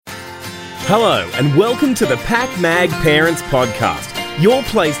Hello and welcome to the Pack Mag Parents Podcast, your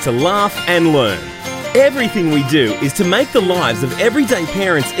place to laugh and learn. Everything we do is to make the lives of everyday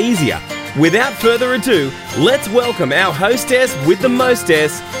parents easier. Without further ado, let's welcome our hostess with the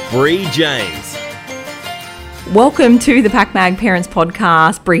mostess, Bree James. Welcome to the Pack Mag Parents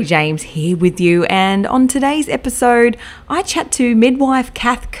Podcast. Bree James here with you, and on today's episode I chat to midwife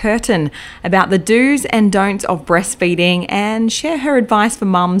Cath Curtin about the do's and don'ts of breastfeeding and share her advice for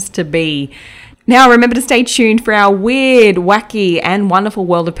mums to be. Now remember to stay tuned for our weird, wacky and wonderful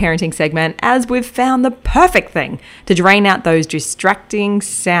world of parenting segment, as we've found the perfect thing to drain out those distracting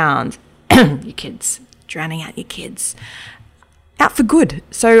sounds. Your kids, drowning out your kids. Out for good.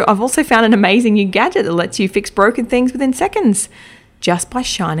 So I've also found an amazing new gadget that lets you fix broken things within seconds just by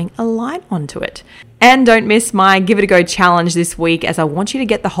shining a light onto it. And don't miss my Give It a Go challenge this week, as I want you to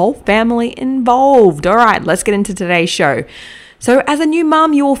get the whole family involved. All right, let's get into today's show. So as a new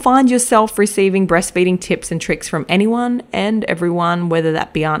mum, you will find yourself receiving breastfeeding tips and tricks from anyone and everyone, whether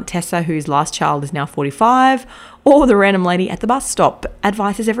that be Aunt Tessa, whose last child is now 45, or the random lady at the bus stop.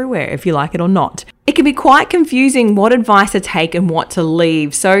 Advice is everywhere, if you like it or not. It can be quite confusing what advice to take and what to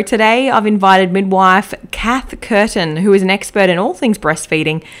leave. So today I've invited midwife Cath Curtin, who is an expert in all things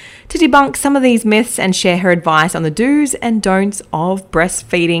breastfeeding, to debunk some of these myths and share her advice on the do's and don'ts of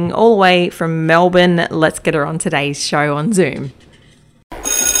breastfeeding, all the way from Melbourne. Let's get her on today's show on Zoom.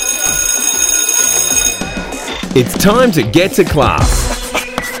 It's time to get to class.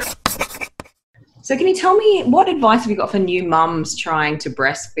 So can you tell me, what advice have you got for new mums trying to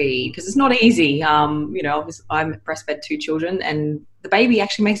breastfeed? Because it's not easy. Obviously I'm breastfed 2 children, and the baby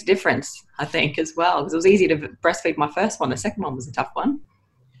actually makes a difference, I think, as well. Because it was easy to breastfeed my first one. The second one was a tough one.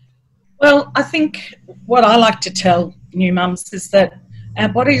 Well, I think what I like to tell new mums is that our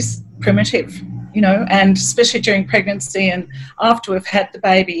body's primitive, and especially during pregnancy and after we've had the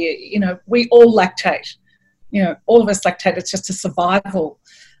baby, we all lactate. All of us lactate. It's just a survival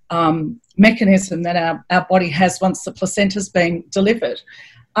mechanism that our body has once the placenta's been delivered.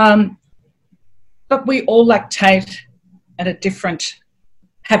 But we all lactate at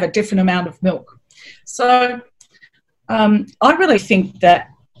have a different amount of milk. So I really think that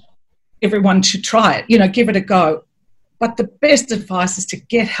everyone should try it, give it a go. But the best advice is to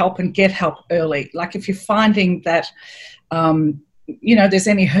get help, and get help early. Like if you're finding that, there's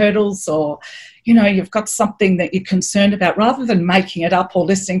any hurdles, or, you've got something that you're concerned about, rather than making it up or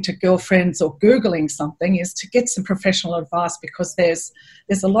listening to girlfriends or Googling something, is to get some professional advice, because there's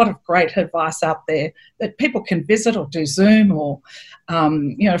a lot of great advice out there that people can visit or do Zoom or,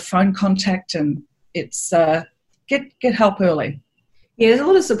 phone contact, and it's get help early. Yeah, there's a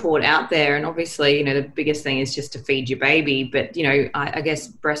lot of support out there, and obviously, the biggest thing is just to feed your baby. But, I guess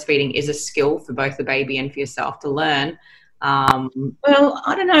breastfeeding is a skill for both the baby and for yourself to learn. Well,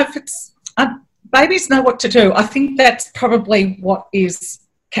 I don't know if it's babies know what to do. I think that's probably what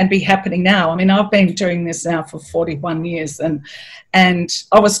can be happening now. I mean, I've been doing this now for 41 years, and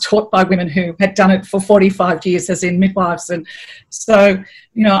I was taught by women who had done it for 45 years, as in midwives. And so,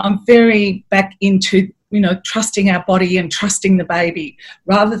 I'm very back into trusting our body and trusting the baby,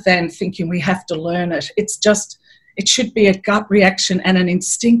 rather than thinking we have to learn it. It should be a gut reaction and an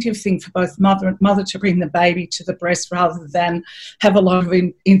instinctive thing for both mother to bring the baby to the breast, rather than have a lot of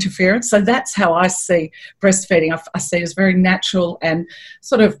interference. So that's how I see breastfeeding. I see it as very natural and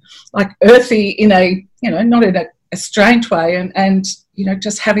sort of like earthy in a, not in a strange way. And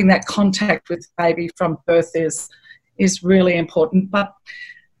just having that contact with the baby from birth is really important. But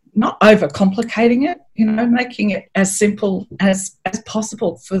not overcomplicating it, making it as simple as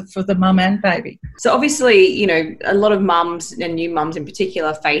possible for the mum and baby. So obviously, a lot of mums, and new mums in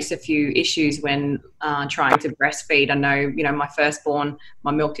particular, face a few issues when trying to breastfeed. I know, my firstborn,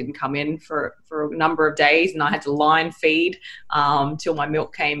 my milk didn't come in for a number of days, and I had to line feed till my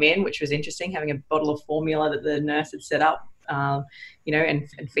milk came in, which was interesting, having a bottle of formula that the nurse had set up. And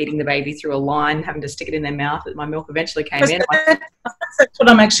feeding the baby through a line, having to stick it in their mouth. My milk eventually came in. That's what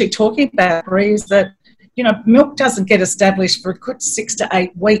I'm actually talking about, Bree, is that, milk doesn't get established for a good 6 to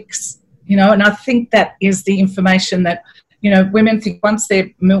 8 weeks, and I think that is the information that, women think once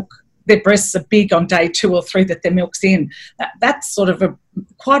their breasts are big on day 2 or 3 that their milk's in. That's sort of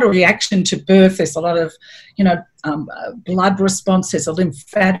quite a reaction to birth. There's a lot of, blood response. There's a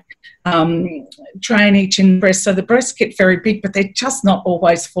lymphatic drainage in the breast. So the breasts get very big, but they're just not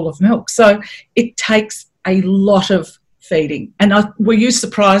always full of milk. So it takes a lot of feeding. And were you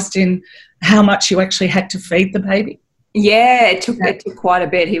surprised in how much you actually had to feed the baby? Yeah, it took quite a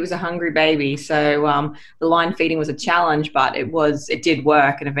bit. He was a hungry baby, so the line feeding was a challenge, but it did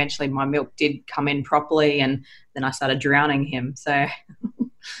work, and eventually my milk did come in properly, and then I started drowning him. So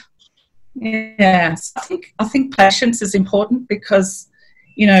Yeah, so I think patience is important because,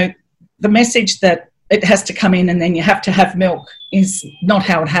 you know, the message that it has to come in and then you have to have milk is not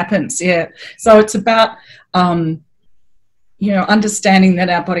how it happens. Yeah, so it's about you know, understanding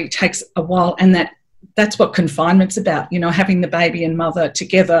that our body takes a while, and that's what confinement's about. You know, having the baby and mother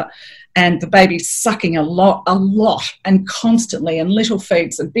together, and the baby sucking a lot, and constantly, and little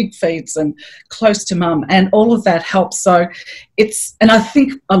feeds and big feeds and close to mum, and all of that helps. So and I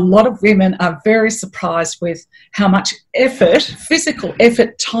think a lot of women are very surprised with how much effort, physical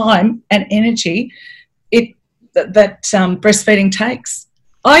effort, time and energy that breastfeeding takes.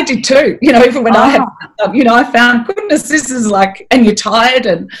 I did too, you know, even when I had, you know, I found, goodness, this is like, and you're tired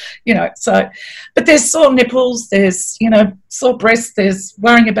and, you know, so, but there's sore nipples, there's, you know, sore breasts, there's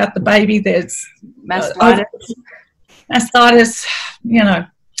worrying about the baby, there's mastitis, you know,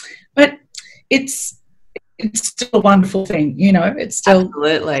 but it's still a wonderful thing, you know, it's still.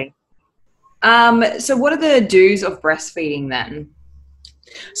 Absolutely. So what are the do's of breastfeeding then?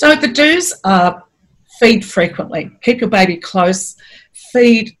 So the do's are feed frequently, keep your baby close,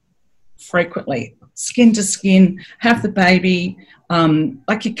 feed frequently, skin to skin, have the baby.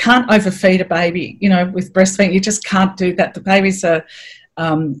 Like you can't overfeed a baby, you know, with breastfeeding. You just can't do that. The babies are,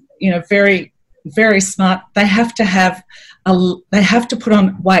 you know, very, very smart. They have to put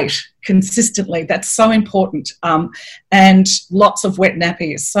on weight consistently. That's so important. And lots of wet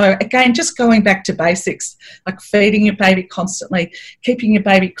nappies. So again, just going back to basics, like feeding your baby constantly, keeping your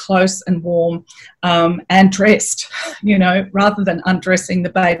baby close and warm, and dressed, you know, rather than undressing the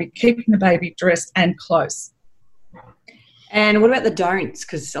baby, keeping the baby dressed and close. And what about the don'ts?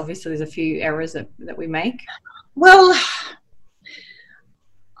 Because obviously there's a few errors that we make. Well,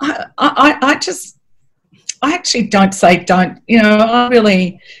 I actually don't say don't. You know, I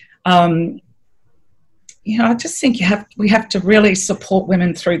really, you know, I just think we have to really support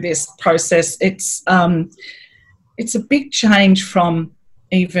women through this process. It's a big change from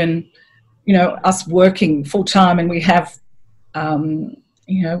even, you know, us working full time, and we have, you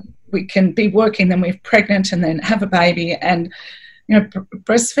know, we can be working, then we're pregnant, and then have a baby, and you know,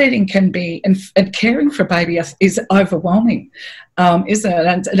 breastfeeding can be, and caring for a baby is overwhelming, isn't it?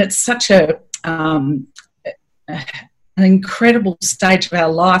 And it's such an incredible stage of our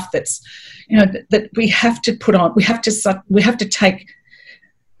life that's, you know, that we have to put on. We have to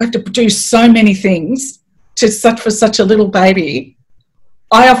do so many things for such a little baby.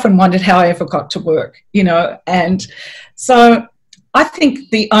 I often wondered how I ever got to work, you know, and so I think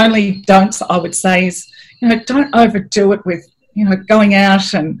the only don'ts I would say is, you know, don't overdo it with, you know, going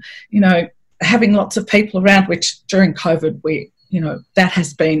out and, you know, having lots of people around, which during COVID you know, that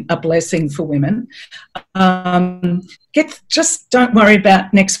has been a blessing for women. Just don't worry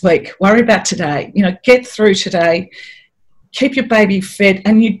about next week. Worry about today. You know, get through today. Keep your baby fed,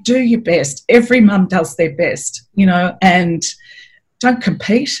 and you do your best. Every mum does their best, you know, and don't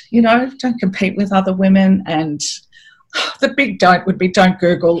compete. You know, don't compete with other women. And the big don't would be don't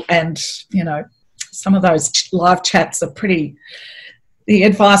Google, and, you know, some of those live chats are the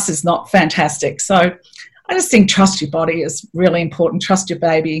advice is not fantastic. So I just think trust your body is really important. Trust your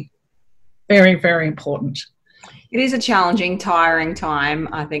baby. Very, very important. It is a challenging, tiring time.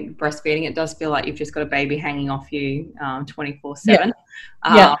 I think breastfeeding, it does feel like you've just got a baby hanging off you 24/7.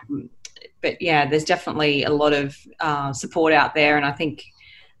 Yeah. But yeah, there's definitely a lot of support out there, and I think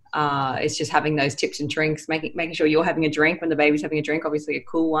it's just having those tips and drinks, making sure you're having a drink when the baby's having a drink, obviously a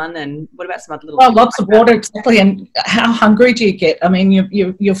cool one. And what about some other little? Well, lots of water, exactly. And how hungry do you get? I mean,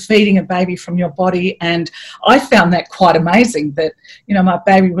 you're feeding a baby from your body, and I found that quite amazing. That, you know, my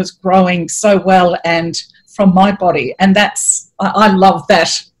baby was growing so well and from my body, and I love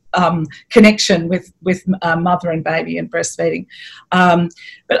that connection with mother and baby and breastfeeding.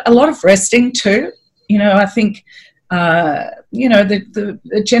 But a lot of resting too. You know, I think. You know,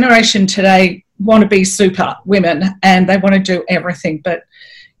 the generation today want to be super women, and they want to do everything. But,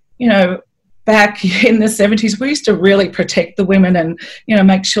 you know, back in the 70s, we used to really protect the women and, you know,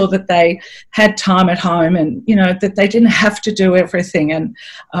 make sure that they had time at home, and, you know, that they didn't have to do everything. And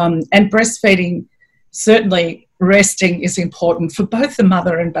breastfeeding, certainly resting is important for both the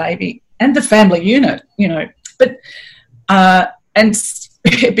mother and baby and the family unit, you know. But, and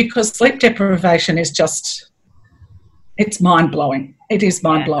because sleep deprivation is just... it's mind-blowing. It is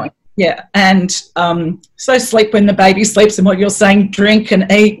mind-blowing. Yeah. And so sleep when the baby sleeps, and what you're saying, drink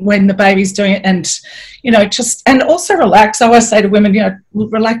and eat when the baby's doing it, and, you know, and also relax. I always say to women, you know,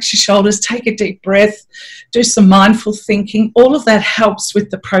 relax your shoulders, take a deep breath, do some mindful thinking. All of that helps with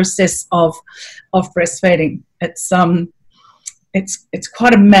the process of breastfeeding. It's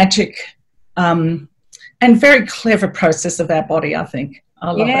quite a magic and very clever process of our body, I think. I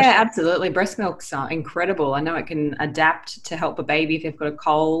love it. Yeah, absolutely. Breast milk's incredible. I know it can adapt to help a baby if they've got a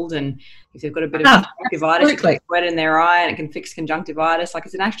cold, and if they've got a bit of conjunctivitis, you can sweat in their eye and it can fix conjunctivitis. Like,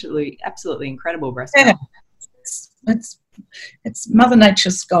 it's an absolutely incredible breast milk. It's Mother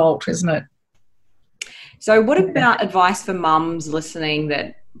Nature's gold, isn't it? So what about advice for mums listening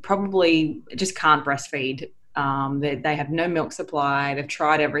that probably just can't breastfeed? They have no milk supply. They've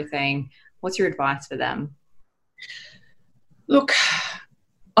tried everything. What's your advice for them? Look,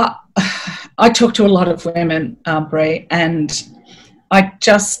 I talk to a lot of women, Bree, and I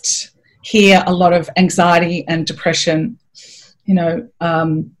just hear a lot of anxiety and depression,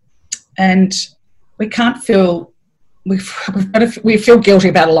 and we can't feel, we feel guilty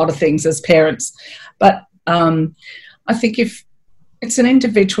about a lot of things as parents, but I think if it's an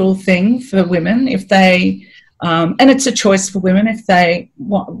individual thing for women, if they, and it's a choice for women if they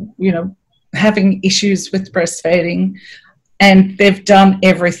want, having issues with breastfeeding, and they've done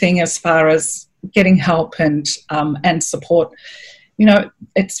everything as far as getting help and support.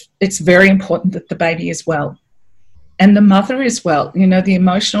 It's very important that the baby is well and the mother is well. The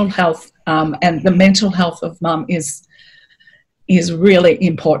emotional health and the mental health of mum is really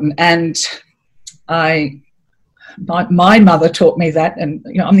important. And my mother taught me that, and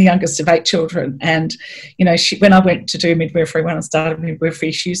I'm the youngest of 8 children, and when I went to do midwifery, when I started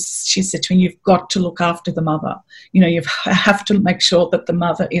midwifery, she said to me, you've got to look after the mother. You have to make sure that the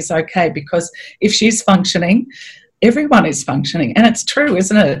mother is okay, because if she's functioning, everyone is functioning. And it's true,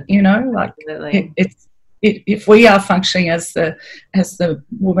 isn't it? If we are functioning as the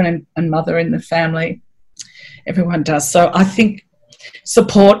woman and mother in the family, everyone does. So I think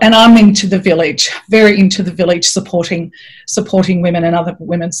support, and I'm into the village, very into the village, supporting women and other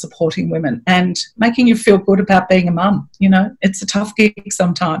women supporting women, and making you feel good about being a mum. It's a tough gig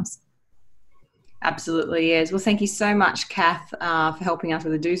sometimes. Absolutely is. Well, thank you so much, Cath, for helping us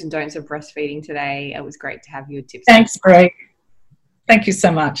with the do's and don'ts of breastfeeding today. It was great to have your tips. Thanks, Greg. Thank you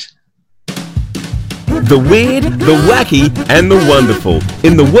so much. The weird, the wacky, and the wonderful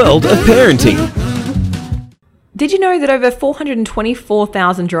in the world of parenting. Did you know that over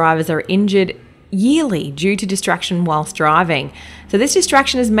 424,000 drivers are injured yearly due to distraction whilst driving? So this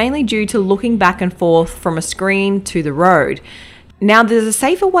distraction is mainly due to looking back and forth from a screen to the road. Now, there's a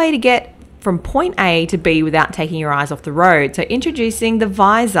safer way to get from point A to B without taking your eyes off the road. So introducing the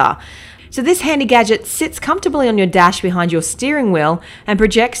visor. So this handy gadget sits comfortably on your dash behind your steering wheel and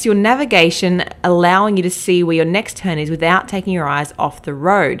projects your navigation, allowing you to see where your next turn is without taking your eyes off the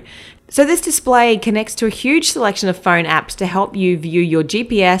road. So this display connects to a huge selection of phone apps to help you view your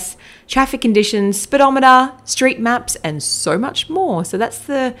GPS, traffic conditions, speedometer, street maps, and so much more. So that's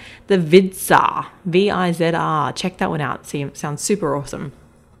the VIZR, V-I-Z-R. Check that one out. See, it sounds super awesome.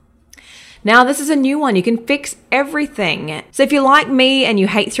 Now, this is a new one. You can fix everything. So if you're like me and you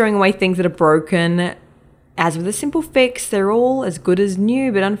hate throwing away things that are broken, as with a simple fix, they're all as good as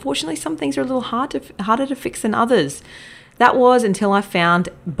new. But unfortunately, some things are a little harder to fix than others. That was until I found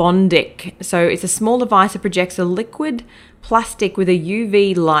Bondic. So it's a small device that projects a liquid plastic with a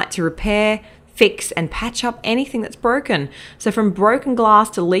UV light to repair, fix, and patch up anything that's broken. So from broken glass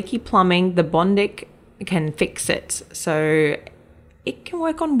to leaky plumbing, the Bondic can fix it. So it can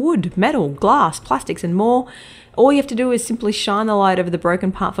work on wood, metal, glass, plastics, and more. All you have to do is simply shine the light over the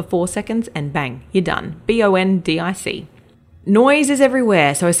broken part for 4 seconds and bang, you're done. BONDIC. Noise is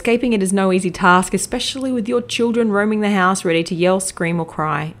everywhere, so escaping it is no easy task, especially with your children roaming the house ready to yell, scream, or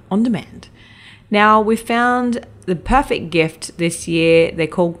cry on demand. Now, we've found the perfect gift this year. They're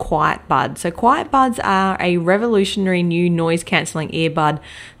called Quiet Buds. So Quiet Buds are a revolutionary new noise-cancelling earbud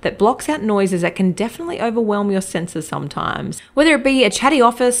that blocks out noises that can definitely overwhelm your senses sometimes. Whether it be a chatty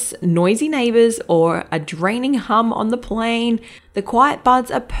office, noisy neighbours, or a draining hum on the plane, the Quiet Buds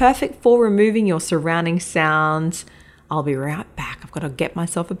are perfect for removing your surrounding sounds. I'll be right back. I've got to get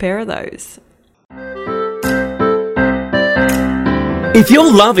myself a pair of those. If you're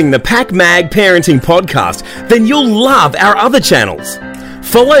loving the Pack Mag Parenting Podcast, then you'll love our other channels.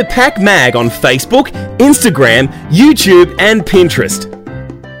 Follow Pack Mag on Facebook, Instagram, YouTube, and Pinterest.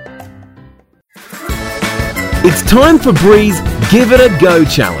 It's time for Bree's Give It a Go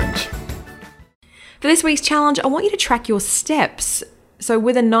challenge. For this week's challenge, I want you to track your steps. So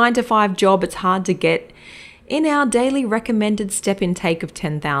with a 9-to-5 job, it's hard to get in our daily recommended step intake of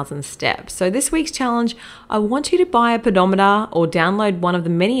 10,000 steps. So this week's challenge, I want you to buy a pedometer or download one of the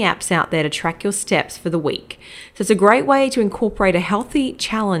many apps out there to track your steps for the week. So it's a great way to incorporate a healthy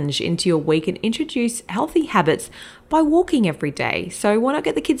challenge into your week and introduce healthy habits by walking every day. So why not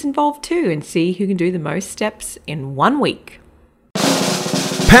get the kids involved too and see who can do the most steps in 1 week?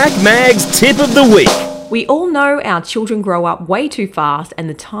 Pack Mag's Tip of the Week. We all know our children grow up way too fast, and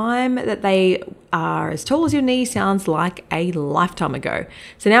the time that they are as tall as your knee sounds like a lifetime ago.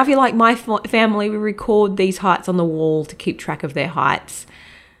 So now if you're like my family, we record these heights on the wall to keep track of their heights.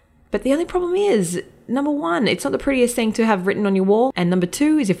 But the only problem is, number one, it's not the prettiest thing to have written on your wall. And number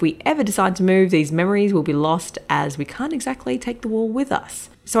two is if we ever decide to move, these memories will be lost as we can't exactly take the wall with us.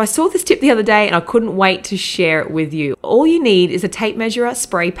 So I saw this tip the other day and I couldn't wait to share it with you. All you need is a tape measure,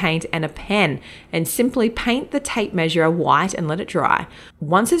 spray paint, and a pen, and simply paint the tape measure white and let it dry.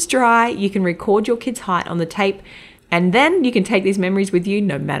 Once it's dry, you can record your kid's height on the tape, and then you can take these memories with you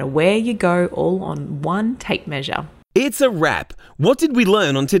no matter where you go, all on one tape measure. It's a wrap. What did we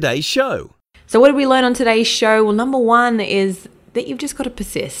learn on today's show? So what did we learn on today's show? Well, number one is that you've just got to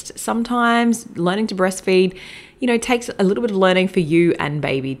persist. Sometimes learning to breastfeed, takes a little bit of learning for you and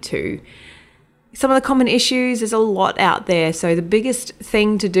baby too. Some of the common issues, there's a lot out there. So the biggest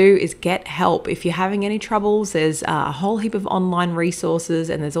thing to do is get help. If you're having any troubles, there's a whole heap of online resources,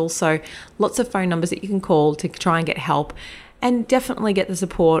 and there's also lots of phone numbers that you can call to try and get help. And definitely get the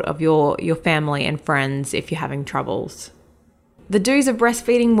support of your family and friends if you're having troubles. The do's of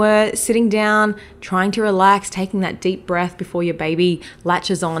breastfeeding were sitting down, trying to relax, taking that deep breath before your baby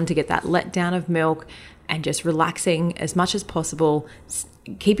latches on to get that letdown of milk, and just relaxing as much as possible,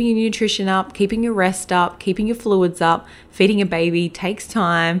 keeping your nutrition up, keeping your rest up, keeping your fluids up. Feeding a baby takes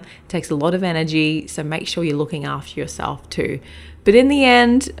time, takes a lot of energy, so make sure you're looking after yourself too. But in the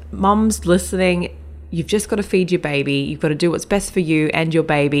end, mums listening, you've just got to feed your baby. You've got to do what's best for you and your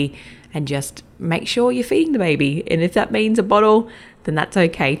baby, and just make sure you're feeding the baby. And if that means a bottle, then that's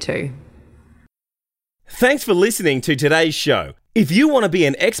okay too. Thanks for listening to today's show. If you want to be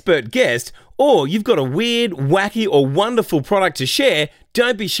an expert guest, or you've got a weird, wacky, or wonderful product to share,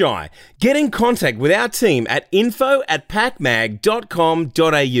 don't be shy. Get in contact with our team at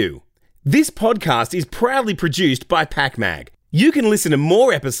info@pacmag.com.au. This podcast is proudly produced by PacMag. You can listen to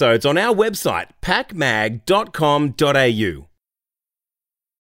more episodes on our website, pacmag.com.au.